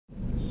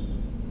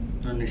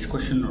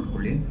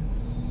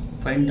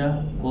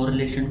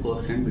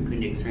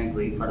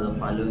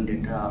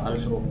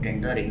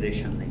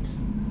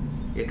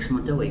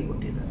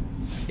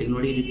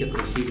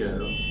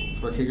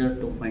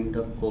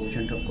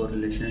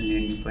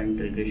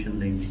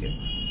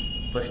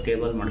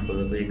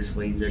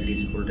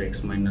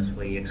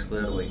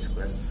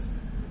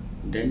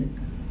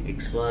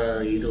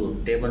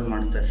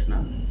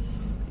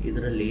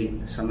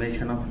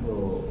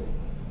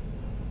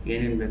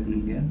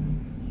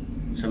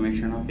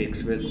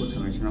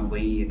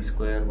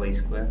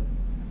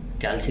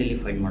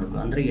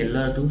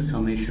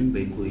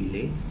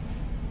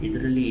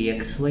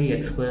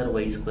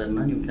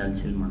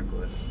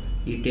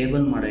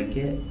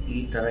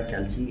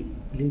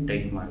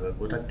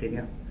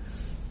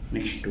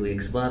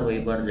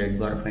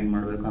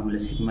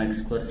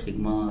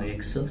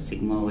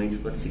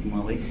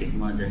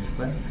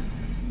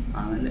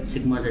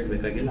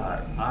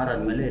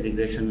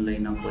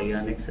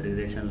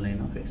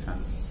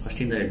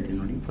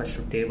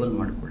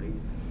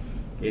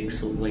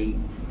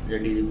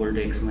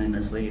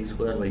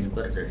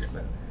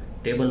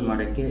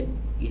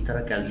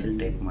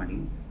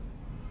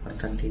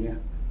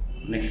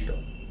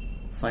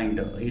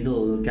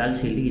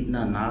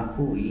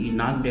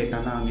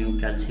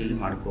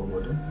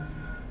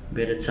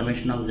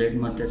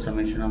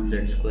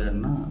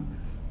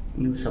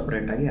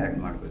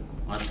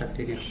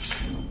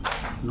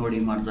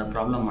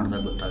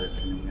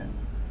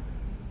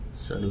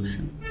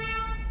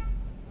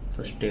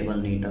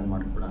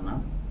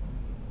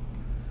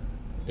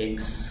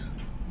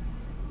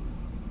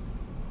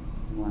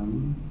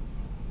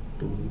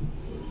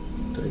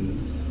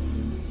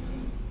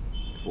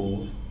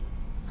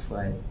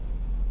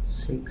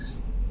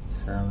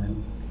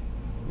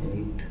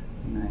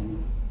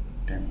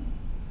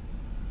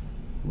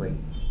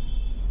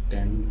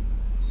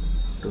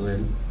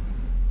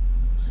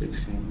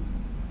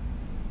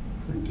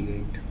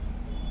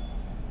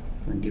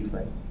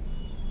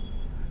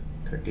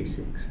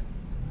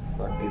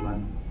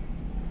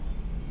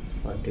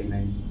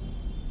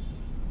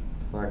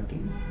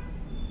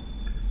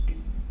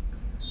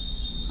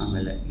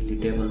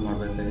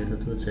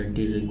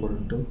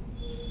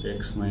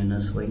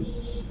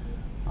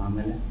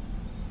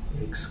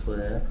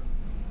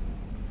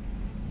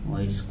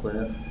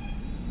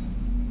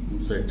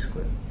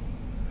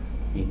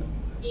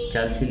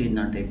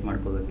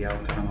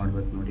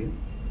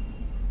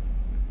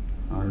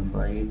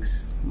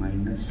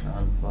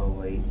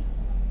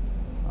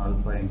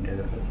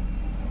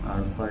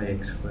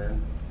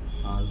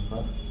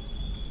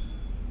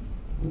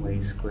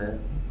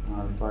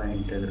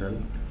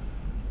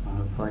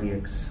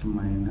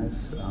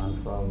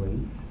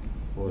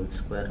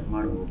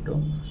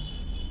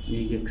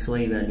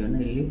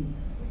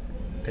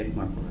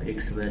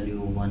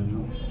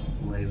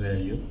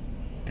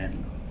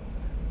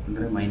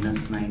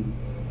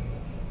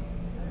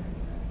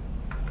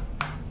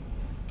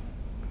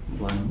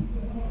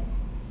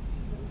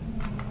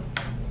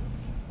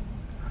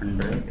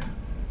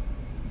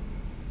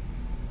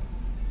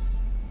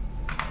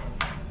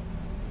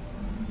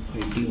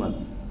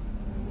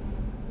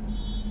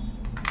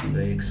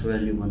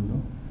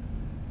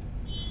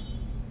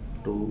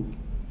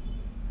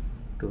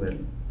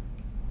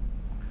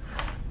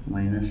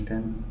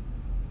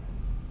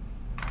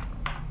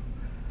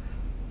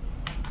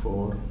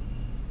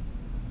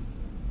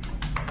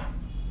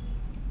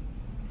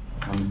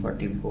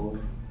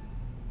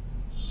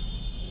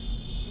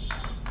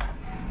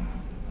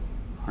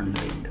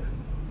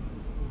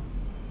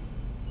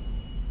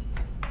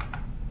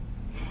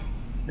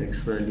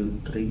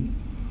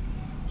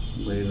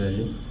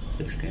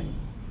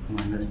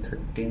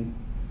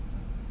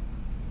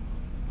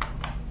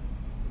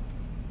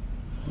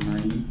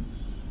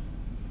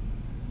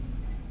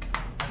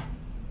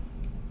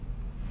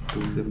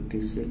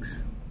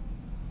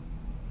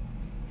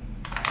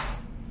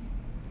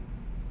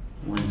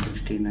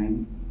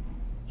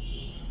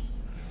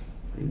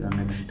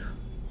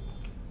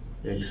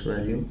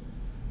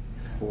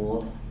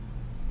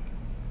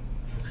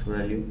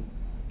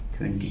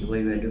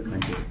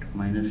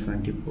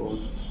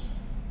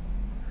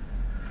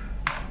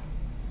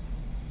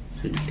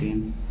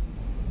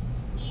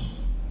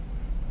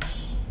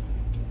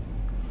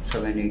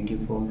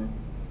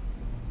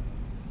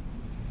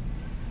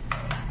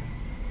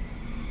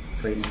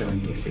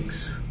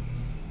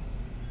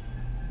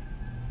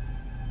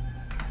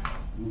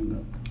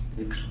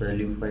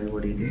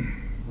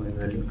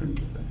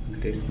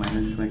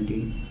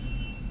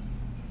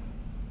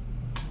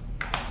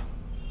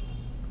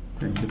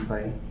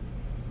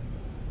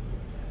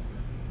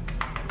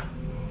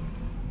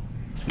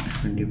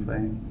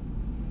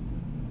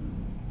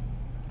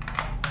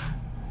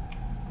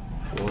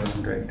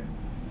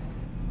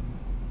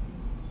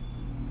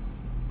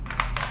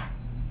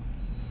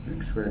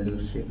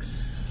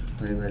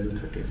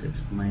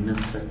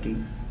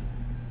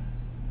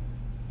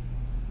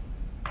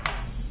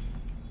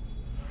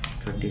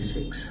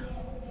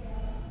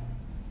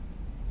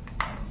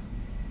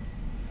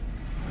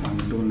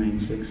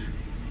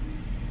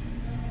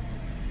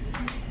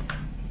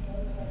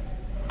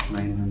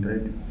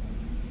900,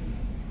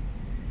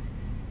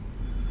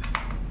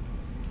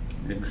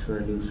 x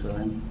value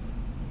 7,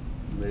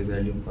 y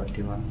value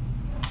 41,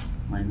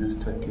 minus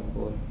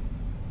 34,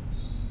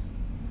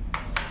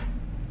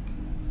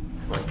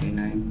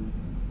 49,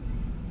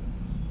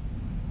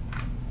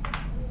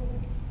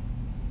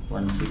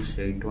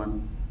 1681,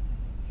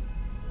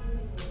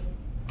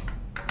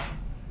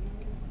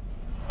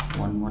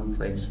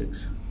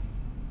 1156.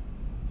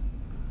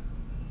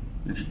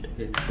 Next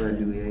x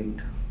value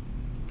 8,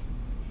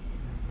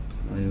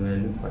 y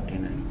value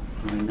 49,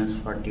 minus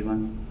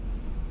 41,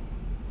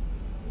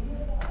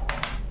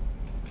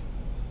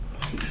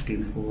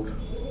 64,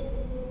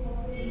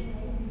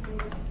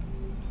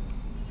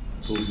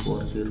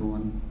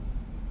 2401,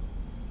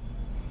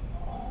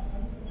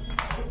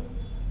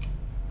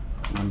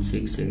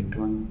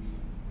 1681,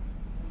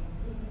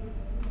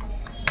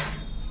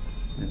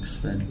 x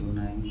value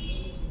 9,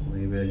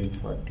 y value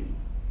 40,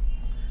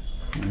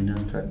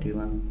 minus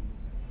 31,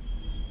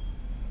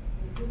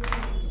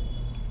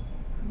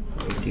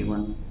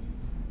 81,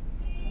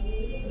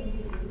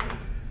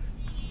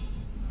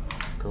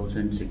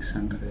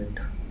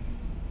 1600,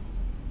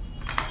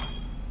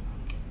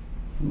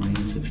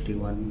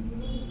 961.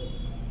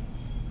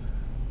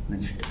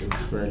 Next x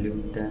value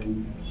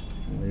 10,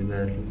 y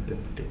value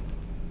 50,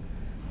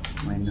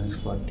 minus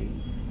 40,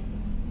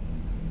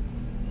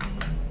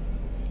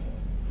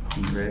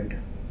 z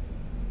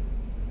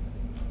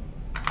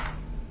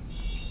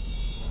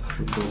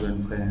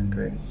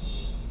 2500,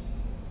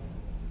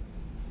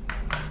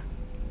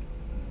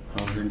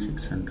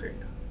 1600.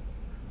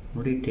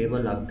 ನೋಡಿ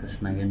table ಆದ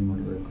ತಕ್ಷಣ ಏನು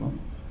ಮಾಡಬೇಕು,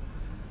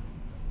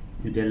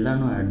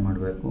 ಇದೆಲ್ಲನೂ add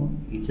ಮಾಡಬೇಕು.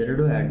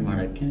 ಇದೆರಡು add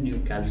ಮಾಡೋಕ್ಕೆ ನೀವು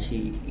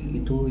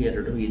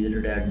ಇದೆರಡು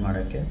ಆ್ಯಡ್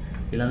ಮಾಡೋಕ್ಕೆ,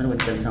 ಇಲ್ಲಾಂದರೆ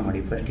ಒಂದು ಕೆಲಸ ಮಾಡಿ,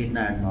 ಫಸ್ಟ್ ಇದನ್ನ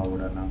ಆ್ಯಡ್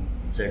ಮಾಡಿಬಿಡೋಣ.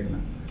 ಝೆಡ್ನ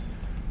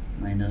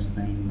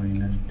 -9,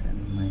 -10,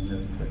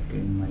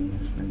 -13,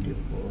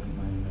 -24,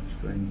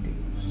 -20,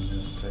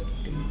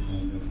 -30,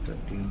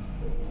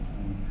 -34,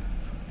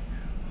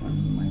 1,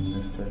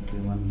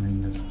 -31,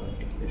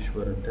 -40 ಎಷ್ಟು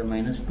ಬರುತ್ತೆ?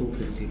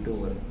 -252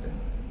 ಬರುತ್ತೆ.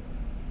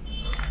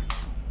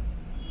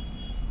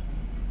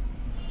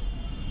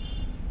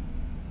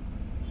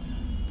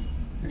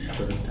 ಎಷ್ಟು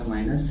ಬರುತ್ತೆ?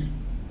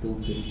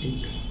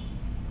 -252.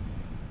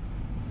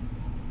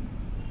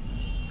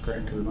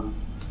 ಕರೆಕ್ಟ್ ಅಲ್ವಾ?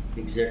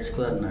 ಈಗ ಝೆಡ್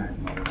ಸ್ಕ್ವೇರ್ನ ಆ್ಯಡ್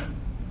ಮಾಡೋಣ.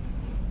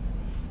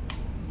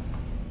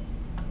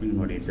 ಈಗ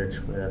ನೋಡಿ, ಝೆಡ್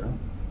ಸ್ಕ್ವೇರು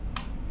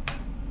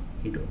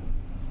ಇದು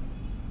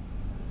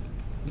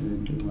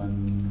 81,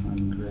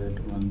 100,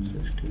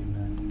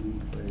 169,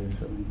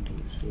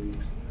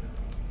 576,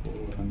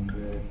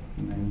 400,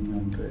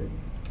 900,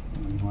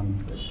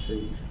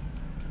 156,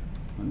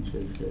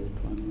 168,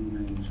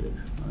 196,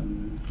 1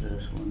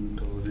 plus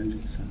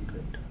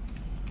 1600,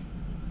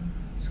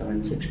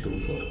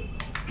 7624.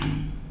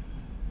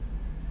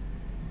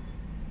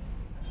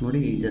 ನೋಡಿ,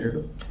 ಇದೆರಡು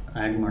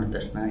ಆ್ಯಡ್ ಮಾಡಿದ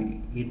ತಕ್ಷಣ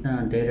ಇದನ್ನ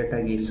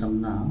ಡೈರೆಕ್ಟಾಗಿ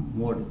ಸಮ್ನ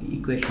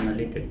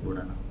ಈಕ್ವೇಷನಲ್ಲಿ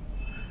ತೆಗೆದ್ಬಿಡೋಣ.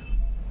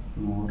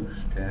 Mode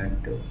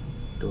stat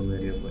to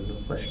variable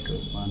first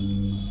 1,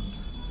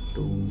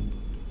 2,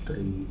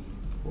 3,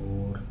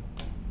 4,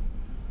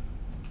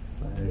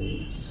 5,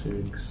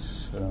 6,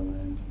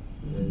 7,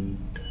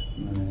 8,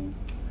 9,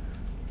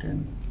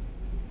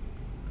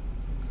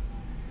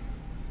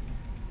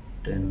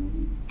 10,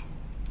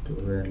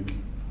 12,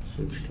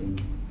 16,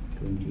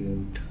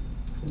 28,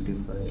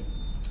 25,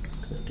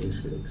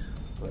 36,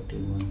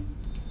 41,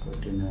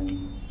 49,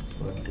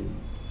 40,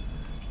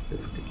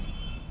 50.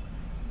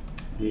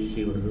 AC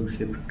ಹೊಡೆದು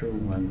shift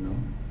 1,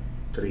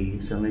 3,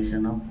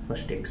 summation of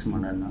first X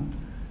ಮಾಡೋಣ.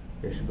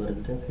 ಎಷ್ಟು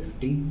ಬರುತ್ತೆ?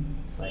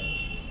 55.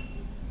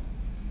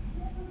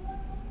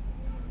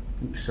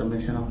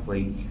 Summation of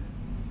Y,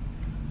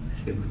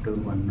 shift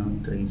 1,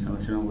 3,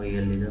 summation of Y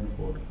ಎಲ್ಲಿದೆ?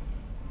 4,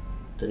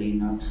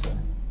 307.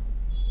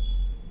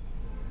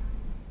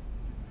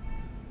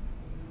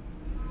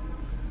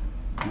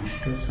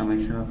 ನೆಕ್ಸ್ಟ್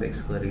ಸಮೇಷನ್ ಆಫ್ ಎಕ್ಸ್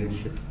ಸ್ಕ್ವೇರ್ಗೆ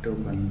shift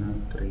 1,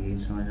 3,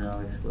 summation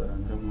of X square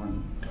ಅಂದರೆ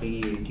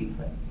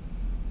 385.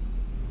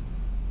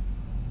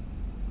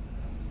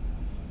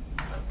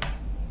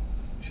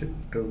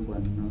 ಶಿಫ್ಟ್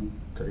 1,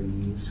 3,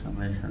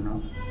 ಸಮೇಷನ್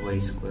ಆಫ್ ವೈ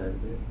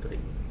ಸ್ಕ್ವೇರ್ಗೆ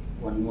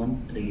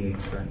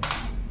 11387.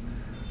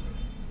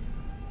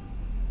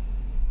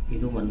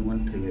 ಇದು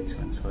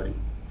 11387, ಸಾರಿ.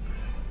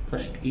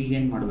 First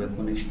ಈಗೇನು ಮಾಡಬೇಕು?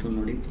 ನೆಕ್ಸ್ಟು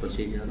ನೋಡಿ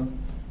ಪ್ರೊಸೀಜರು.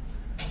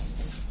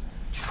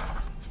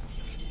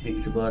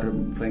 ಎಕ್ಸ್ ಬಾರ್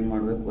ಫೈಂಡ್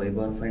ಮಾಡಬೇಕು, ವೈ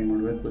ಬಾರ್ ಫೈಂಡ್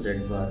ಮಾಡಬೇಕು,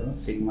 ಝೆಡ್ ಬಾರು,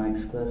 sigma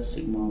X square,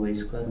 sigma Y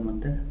square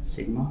ಮತ್ತು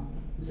ಸಿಗ್ಮಾ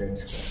ಝೆಡ್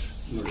ಸ್ಕ್ವೇರ್.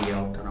 ನೋಡಿ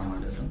ಯಾವ ಥರ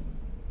ಮಾಡೋದು.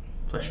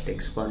 ಫಸ್ಟ್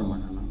ಎಕ್ಸ್ ಬಾರ್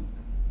ಮಾಡೋಣ.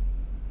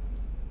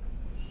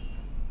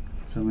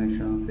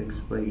 summation of x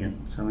by n,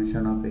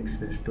 summation of x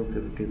is to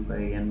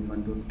 55, n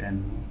ಬಂದು 10,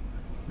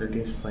 that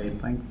is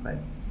 5.5.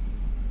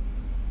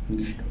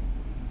 next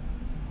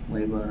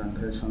y bar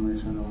ಅಂದರೆ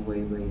summation of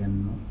y by n,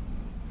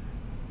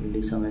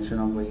 ಇಲ್ಲಿ summation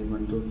of y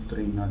ಬಂದು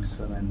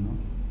 307,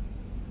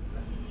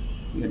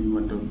 n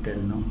ಬಂದು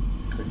 10,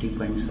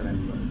 30.7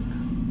 ಬರುತ್ತೆ.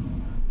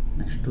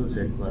 ನೆಕ್ಸ್ಟು z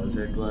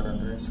bar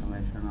ಅಂದರೆ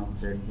summation of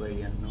z by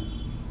n,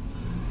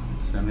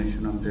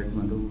 summation of z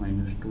ಬಂದು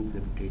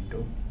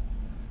 -252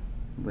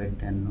 by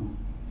 10,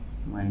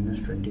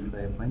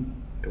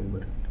 -25.2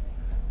 ಬರುತ್ತೆ.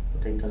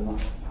 ಗೊತ್ತಾಯ್ತಲ್ವಾ?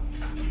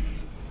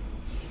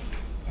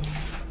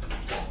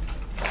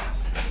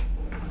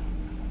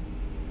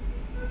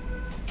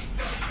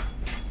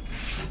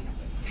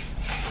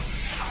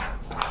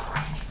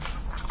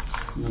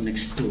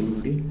 Next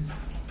ನೋಡಿ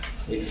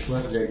ಎಕ್ಸ್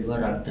ಬಾರ್ ಝೆಡ್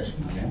ಬಾರ್ ಆದ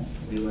ತಕ್ಷಣ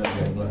ವಿ ಬಾರ್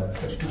ಝೆಡ್ ಬಾರ್ ಆದ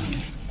ತಕ್ಷಣ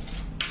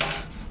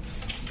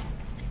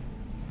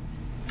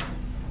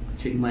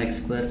sigma X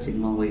square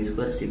sigma Y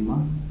square sigma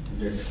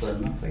Z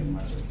ಸ್ಕ್ವೇರ್ನ find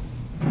ಮಾಡಬೇಕು.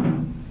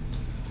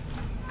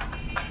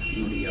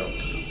 ನೋಡಿ ಯಾವ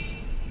ಥರ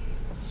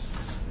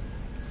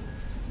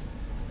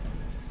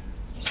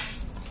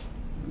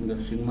ಈಗ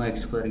ಸಿಗ್ಮಾ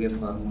ಎಕ್ಸ್ ಸ್ಕ್ವೇರ್ಗೆ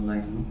ಫಾರ್ಮುಲಾ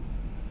ಏನು?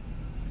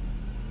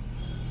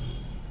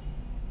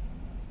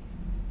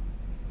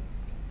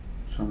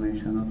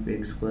 summation of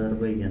x square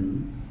by n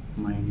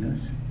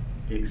minus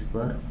x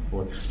bar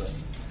whole square.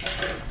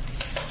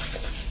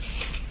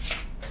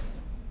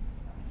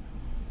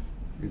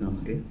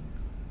 Okay.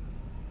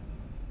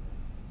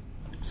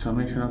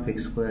 Summation of x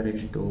square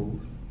is to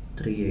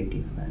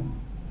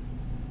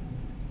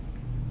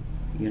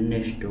 385, n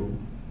is to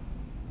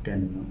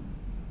 10,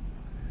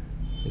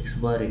 x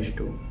bar is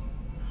to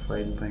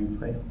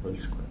 5.5 whole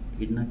square.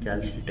 ಇದನ್ನ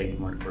calculate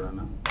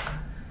ಮಾಡ್ಕೊಳ್ಳೋಣ,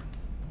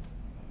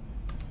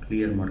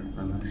 clear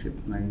ಮಾಡ್ಕೊಳ್ಳೋಣ.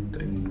 Shift 9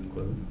 3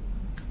 equal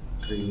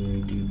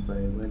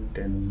 385 by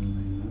 10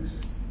 minus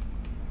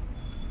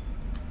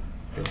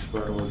x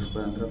bar whole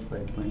square ಅಂದರೆ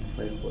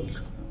 5.5 whole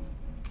square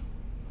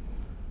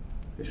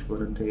ಎಷ್ಟು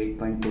ಬರುತ್ತೆ?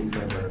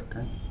 8.25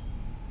 ಬರುತ್ತೆ.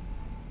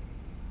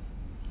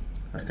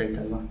 ಅರ್ಥ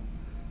ಆಯ್ತಲ್ವಾ?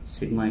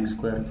 Sigma X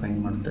square find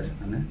ಮಾಡಿದ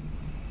ತಕ್ಷಣ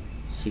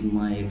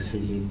sigma X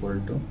is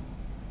equal to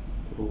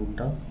root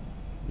of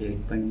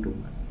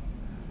 8.25.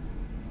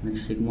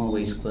 Next sigma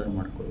Y square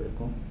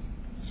ಮಾಡ್ಕೋಬೇಕು.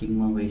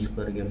 ಸಿಗ್ಮಾ ವೈ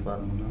ಸ್ಕ್ವೇರ್ಗೆ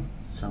formula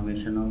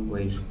summation of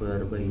Y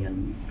square by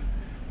N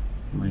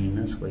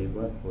minus Y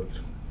bar whole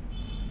square.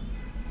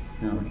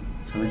 ನೋಡಿ,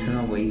 summation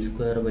of Y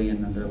square by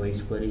N ಅಂದರೆ Y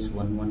square is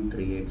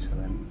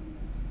 11387,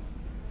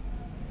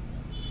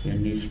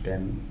 N is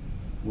 10,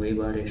 Y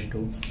bar ಎಷ್ಟು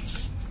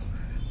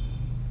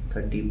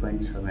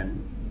 30.7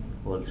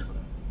 whole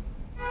square.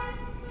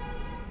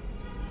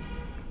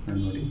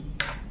 ನೋಡಿ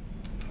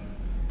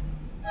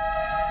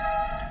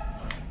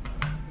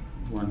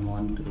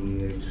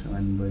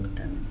 11387 by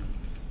 10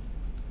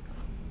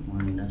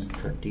 minus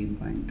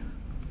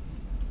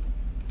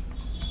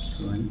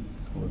 30.7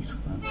 whole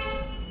square.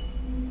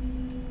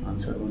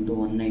 Answer ಒಂದು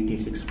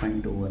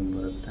 196.21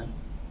 ಬರುತ್ತೆ.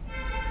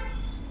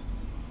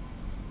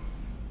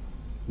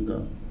 ಈಗ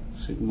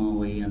sigma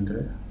Y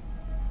ಅಂದರೆ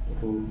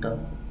root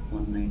of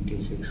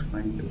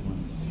 196.21.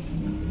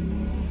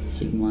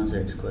 Sigma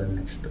Z square.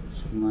 Next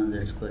sigma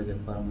Z ಸ್ಕ್ವೇರ್ಗೆ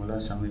formula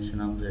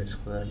summation of Z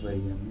square by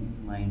N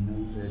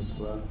minus Z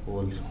bar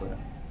whole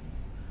square.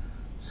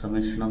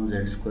 Summation of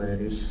Z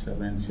square is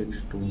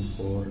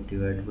 7624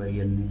 divide by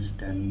N is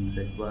 10,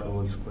 Z bar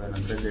whole square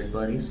ಅಂದರೆ Z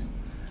bar is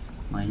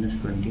minus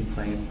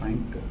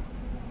 25.2.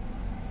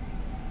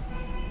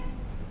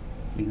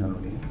 ಈಗ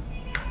ನೋಡಿ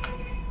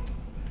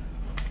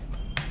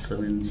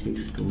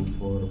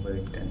 7624 by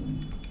 10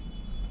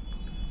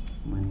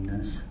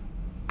 minus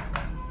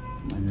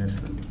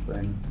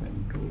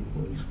 25.2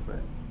 whole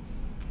square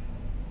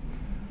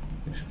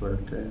ಎಷ್ಟು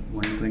ಬರುತ್ತೆ?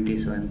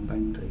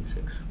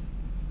 127.36.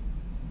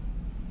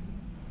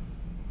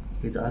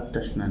 ಇದಾದ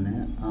ತಕ್ಷಣನೇ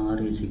R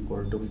is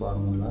equal to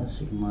formula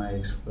sigma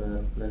X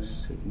square plus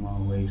sigma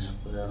Y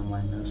square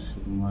minus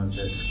sigma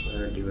Z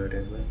square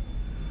divided by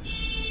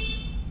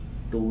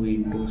 2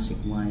 into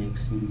sigma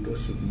X into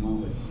sigma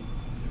Y.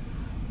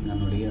 ಈಗ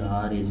ನೋಡಿ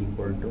R is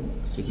equal to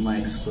sigma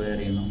X square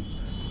ಏನು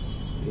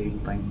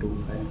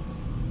 8.25,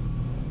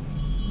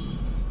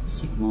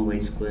 sigma Y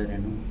square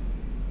ಏನು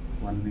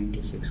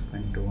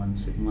 196.21,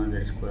 sigma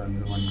Z square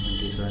ಅಂದರೆ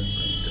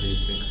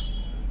 127.36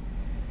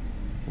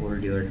 whole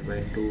divided by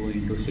 2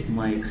 into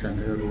sigma x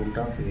under root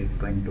of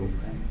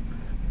 8.25,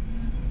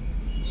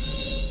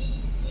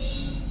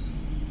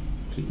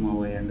 sigma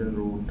y under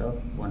root of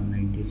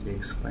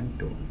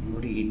 196.2.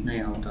 ನೋಡಿ ಇದನ್ನ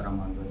ಯಾವ ಥರ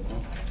ಮಾಡಬೇಕು?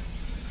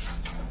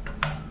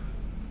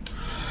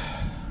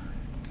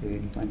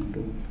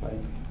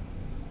 8.25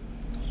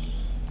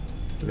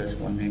 plus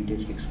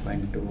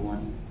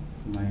 196.21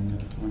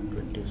 minus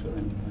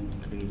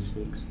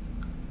 127.36,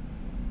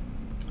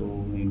 2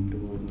 into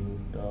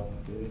root of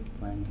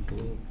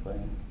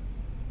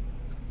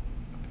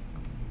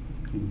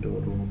 8.25 into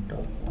root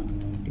of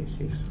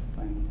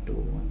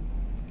 196.21.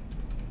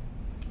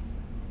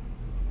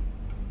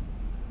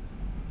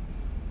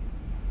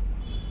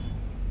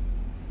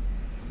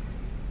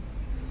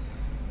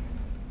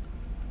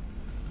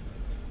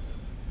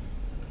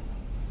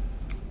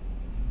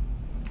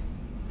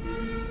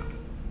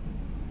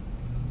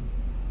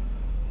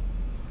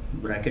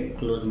 Bracket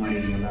close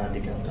ಮಾಡಿದ್ವಲ್ಲ,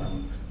 ಅದಕ್ಕೆ ಅಂತ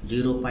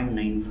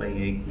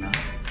 0.958ನ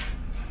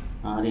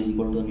ಆರ್ ಈಸ್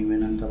ಈಕ್ವಲ್ ಟು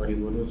ನೀವೇನಂತ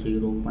ಬರೀಬೋದು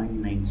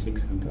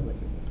 0.96 ಅಂತ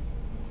ಬರೀಬೋದು.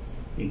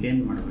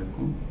 ಈಗೇನು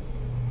ಮಾಡಬೇಕು?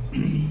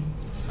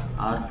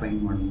 ಆರ್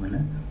ಫೈಂಡ್ ಮಾಡಿದ್ಮೇಲೆ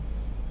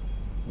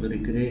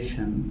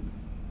regression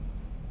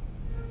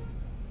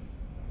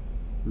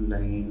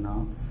line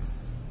of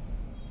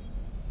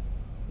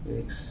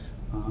X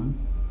on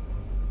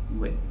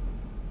Y.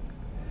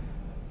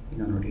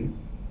 ಈಗ ನೋಡಿ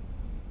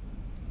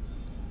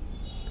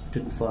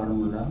Trick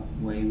formula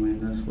y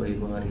minus y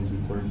bar is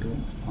equal to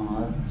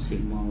r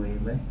sigma y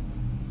by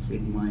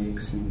sigma x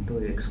into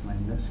x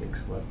minus x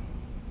bar.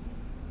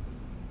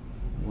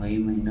 Y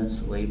minus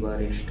y bar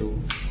is to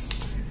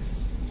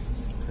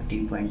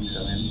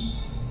 30.7,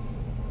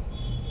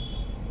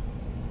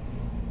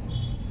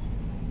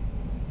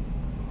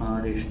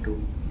 r is to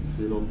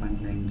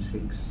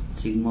 0.96,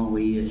 sigma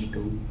y is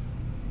to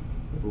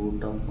root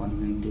of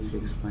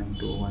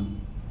 196.21,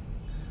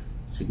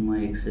 sigma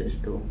x is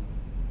to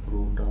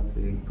root of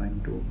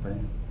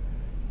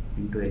 8.25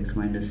 into x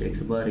minus x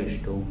bar is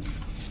to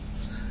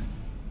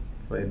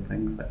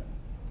 5.5.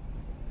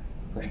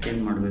 First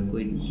ಏನು ಮಾಡಬೇಕು,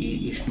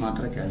 ಇಷ್ಟು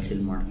ಮಾತ್ರ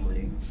cancel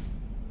ಮಾಡ್ಕೊಳ್ಳಿ.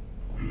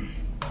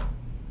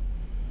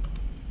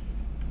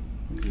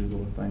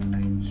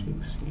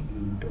 0.96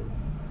 into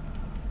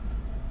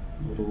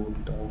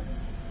root of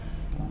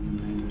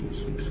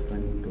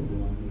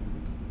 196.21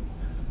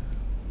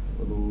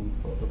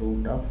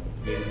 root of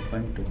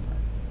 8.25,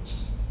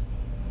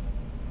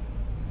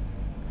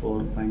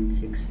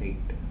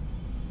 4.68.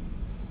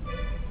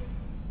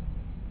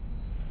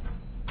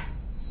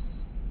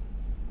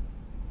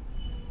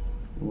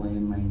 y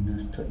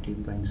minus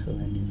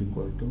 30.7 is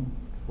equal to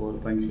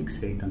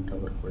 4.68 ಅಂತ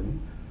ಬರ್ಕೊಳ್ಳಿ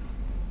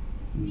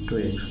into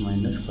x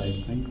minus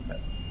 5.5.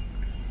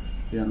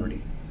 ಈಗ ನೋಡಿ,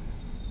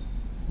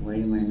 y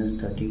minus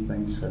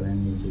 30.7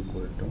 is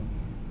equal to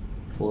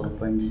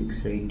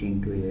 4.68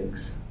 into x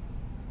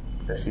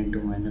plus into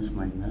minus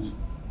minus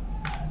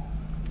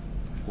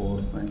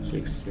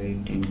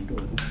 4.68 into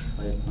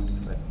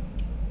 5.5,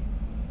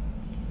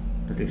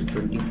 that is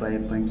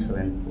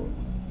 25.74.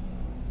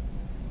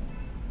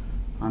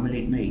 ಆಮೇಲೆ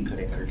ಇದನ್ನ ಈ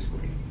ಕಡೆ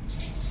ಕಳಿಸ್ಬಿಡಿ.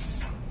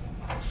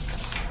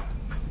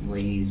 y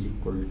is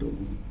equal to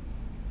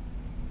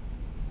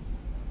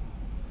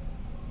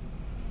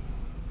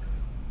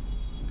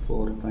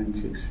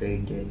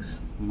 4.68x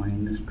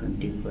minus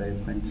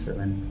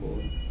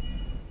 25.74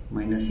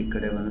 minus ಈ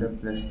ಕಡೆ ಬಂದರೆ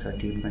ಪ್ಲಸ್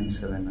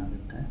 30.7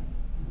 ಆಗುತ್ತೆ.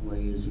 y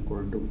is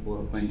equal to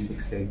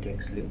 4.68x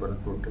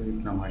ಬರೆದ್ಬಿಟ್ಟು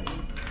ಇದನ್ನ ಮಾಡಿ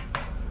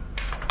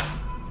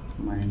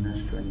minus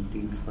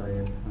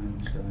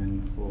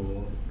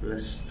 25.74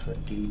 plus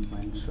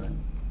 30.7,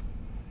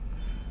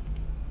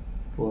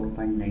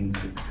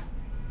 4.96.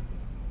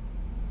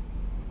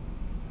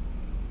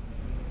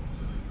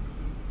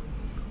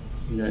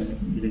 ಈಗ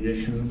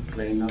regression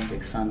line of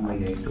x on y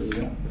ಆಯಿತು. ಈಗ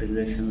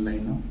regression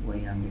line of y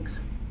on x.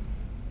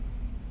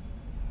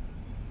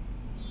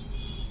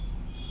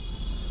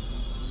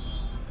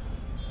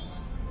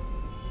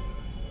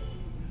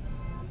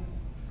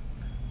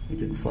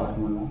 ಇದಕ್ಕೆ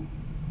ಫಾರ್ಮುಲಾ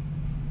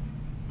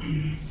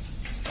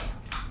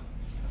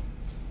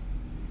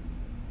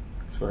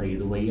ಸಾರಿ,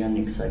 ಇದು y on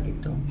x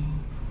ಆಗಿತ್ತು,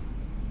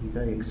 ಈಗ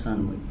x on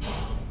y.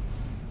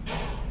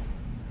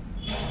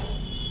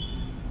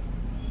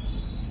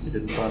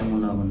 ಇದಕ್ಕೆ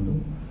ಫಾರ್ಮುಲಾ ಬಂದು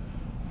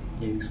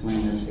x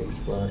minus x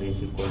bar is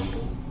equal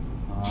to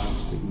r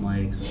sigma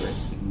x plus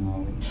sigma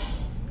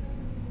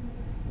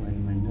y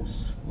minus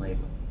y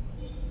bar.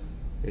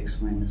 x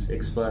minus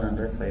x bar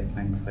ಅಂದರೆ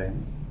 5.5,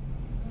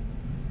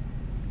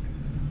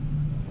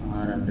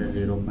 r ಅಂದರೆ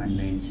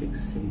 0.96,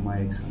 sigma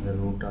x ಅಂದರೆ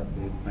root of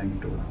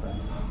 8.25,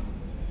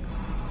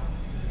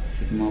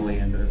 sigma y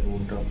ಅಂದರೆ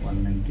root of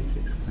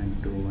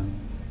 196.21,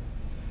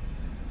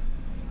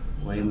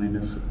 y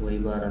minus y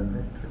bar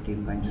ಅಂದರೆ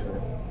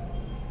 30.7.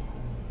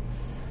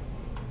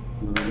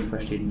 ನೋಡಿ,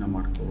 first ಇದನ್ನ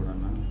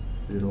ಮಾಡ್ಕೊಬಿಡೋಣ.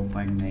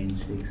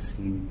 0.96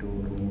 into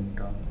root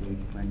of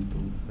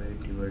 8.25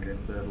 divided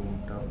by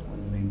root of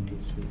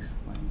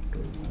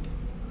 196.21,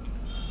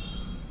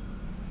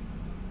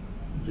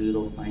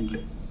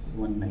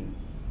 0.19.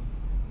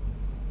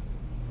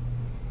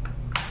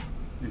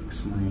 x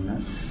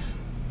minus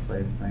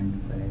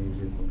 5.5 is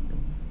equal to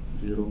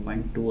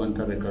 0.2 ಅಂತ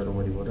ಬೇಕಾದ್ರೂ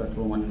ಬರಿಬೋದು,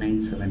 ಅಥವಾ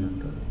 197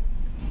 ಅಂತ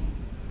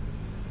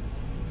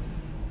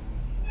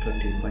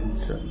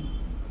 30.7.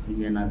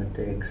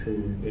 ಈಗೇನಾಗುತ್ತೆ,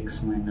 x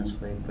minus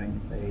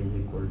 5.5 is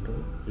equal to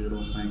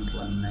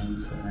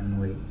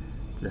 0.197y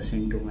plus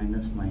into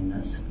minus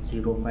minus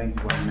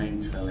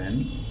 0.197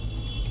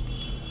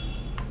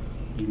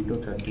 into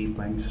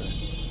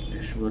 30.7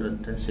 ಎಷ್ಟು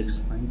ಬರುತ್ತೆ,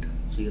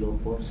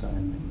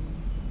 6.0479,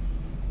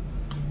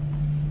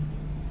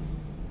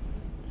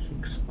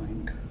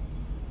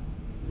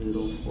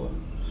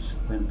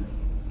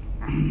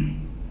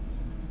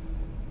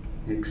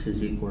 6.047. x is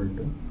equal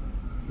to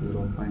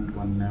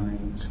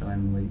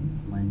 0.197y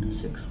minus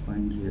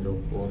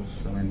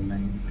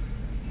 6.0479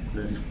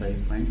 plus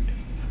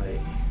 5.5.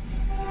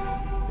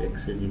 x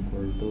is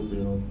equal to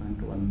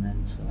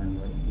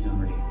 0.197y. ಈಗ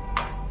ನೋಡಿ,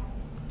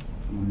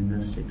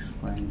 minus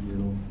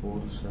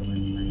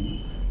 6.0479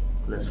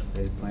 plus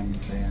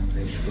 5.5 ಅಂದರೆ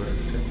ಎಷ್ಟು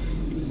ಬರುತ್ತೆ,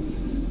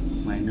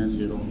 minus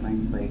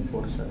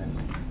 0.547.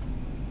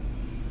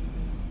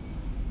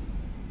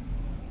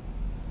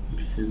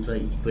 This is the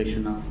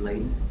equation of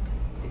line,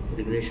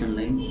 regression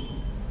line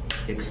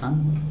x on.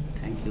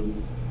 Thank you.